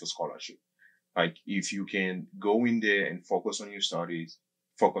opportunities for scholarship. Like, if you can go in there and focus on your studies,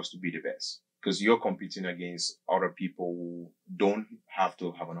 focus to be the best, because you're competing against other people who don't have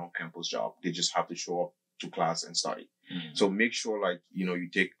to have an on-campus job. They just have to show up to class and study. Mm-hmm. So make sure, like, you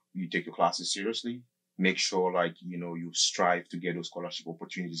take your classes seriously. Make sure, like, you strive to get those scholarship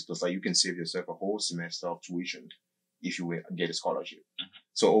opportunities, because like you can save yourself a whole semester of tuition if you get a scholarship. Mm-hmm.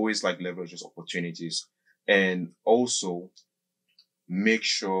 So always like leverage those opportunities, and also make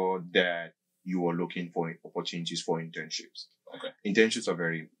sure that you are looking for opportunities for internships. Okay. Internships are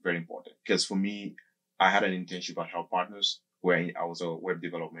very, very important, because for me, I had an internship at Help Partners where I was a web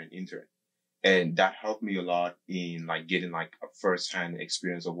development intern. And that helped me a lot in like getting like a first-hand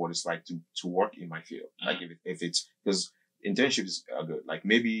experience of what it's like to work in my field. Mm-hmm. Like if it's, because internships are good. Like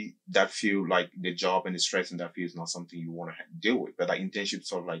maybe that field, like the job and the stress in that field is not something you want to deal with, but like internships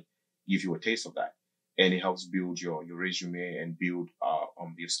sort of like give you a taste of that, and it helps build your resume and build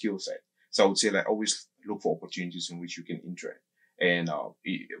your skill set. So I would say, like, always look for opportunities in which you can intern. And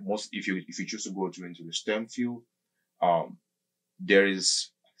if you choose to go into the STEM field, there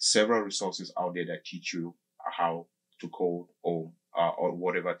is several resources out there that teach you how to code or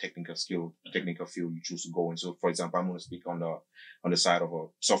whatever technical field you choose to go in. So, for example, I'm going to speak on the side of a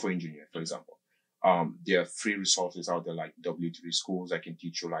software engineer, for example. There are free resources out there like W3 schools that can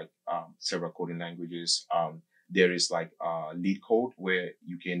teach you like several coding languages. There is like lead code, where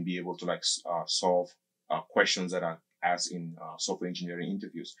you can be able to like solve questions that are asked in software engineering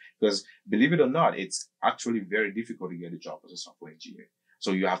interviews. Because believe it or not, it's actually very difficult to get a job as a software engineer.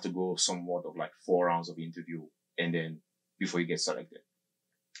 So you have to go somewhat of like 4 rounds of interview, and then before you get selected.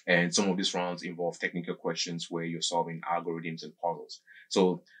 And some of these rounds involve technical questions where you're solving algorithms and puzzles.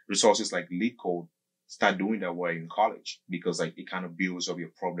 So resources like lead code, start doing that while you're in college, because like it kind of builds up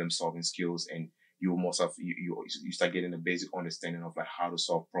your problem solving skills, and you start getting a basic understanding of like how to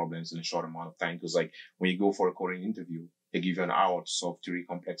solve problems in a short amount of time. Because like when you go for a coding interview, they give you an hour to solve 3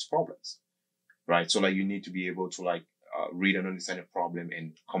 complex problems, right? So like you need to be able to like read and understand a problem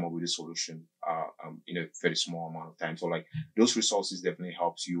and come up with a solution in a very small amount of time. So like those resources definitely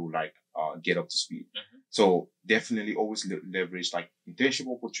helps you like get up to speed. Mm-hmm. So definitely always leverage like internship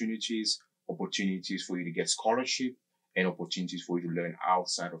opportunities for you to get scholarship, and opportunities for you to learn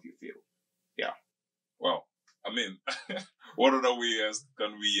outside of your field. Yeah. Well, I mean, what other ways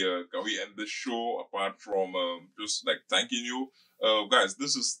can we end the show apart from just like thanking you, guys?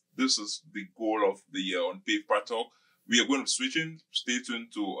 This is the goal of the Unpaved Part Talk. We are going to switch in. Stay tuned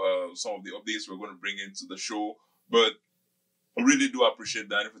to some of the updates we're going to bring into the show. But I really do appreciate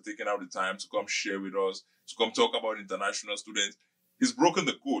Danny for taking out the time to come share with us, to come talk about international students. He's broken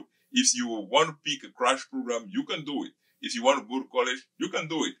the code. If you want to pick a crash program, you can do it. If you want to go to college, you can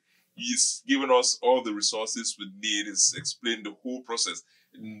do it. He's given us all the resources we need. He's explained the whole process.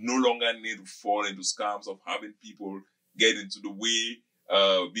 No longer need to fall into scams of having people get into the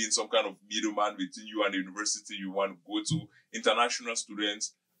way, being some kind of middleman between you and the university you want to go to. International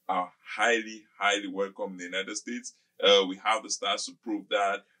students are highly, highly welcome in the United States. We have the stats to prove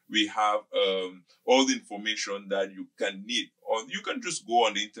that. We have all the information that you can need. Or you can just go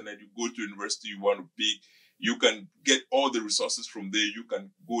on the internet, you go to university you want to pick, You can get all the resources from there. You can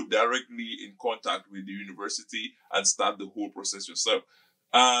go directly in contact with the university and start the whole process yourself.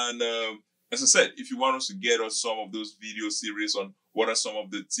 And as I said, if you want us to get us some of those video series on what are some of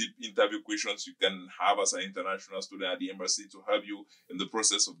the tip interview questions you can have as an international student at the embassy to help you in the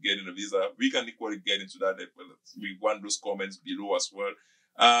process of getting a visa, we can equally get into that. We want those comments below as well.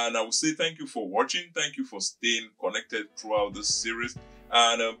 And I will say thank you for watching. Thank you for staying connected throughout this series.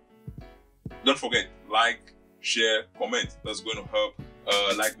 And don't forget, like, share, comment. That's going to help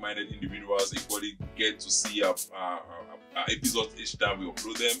like-minded individuals equally get to see our episodes each time we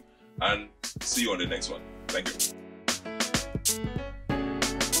upload them. And see you on the next one. Thank you.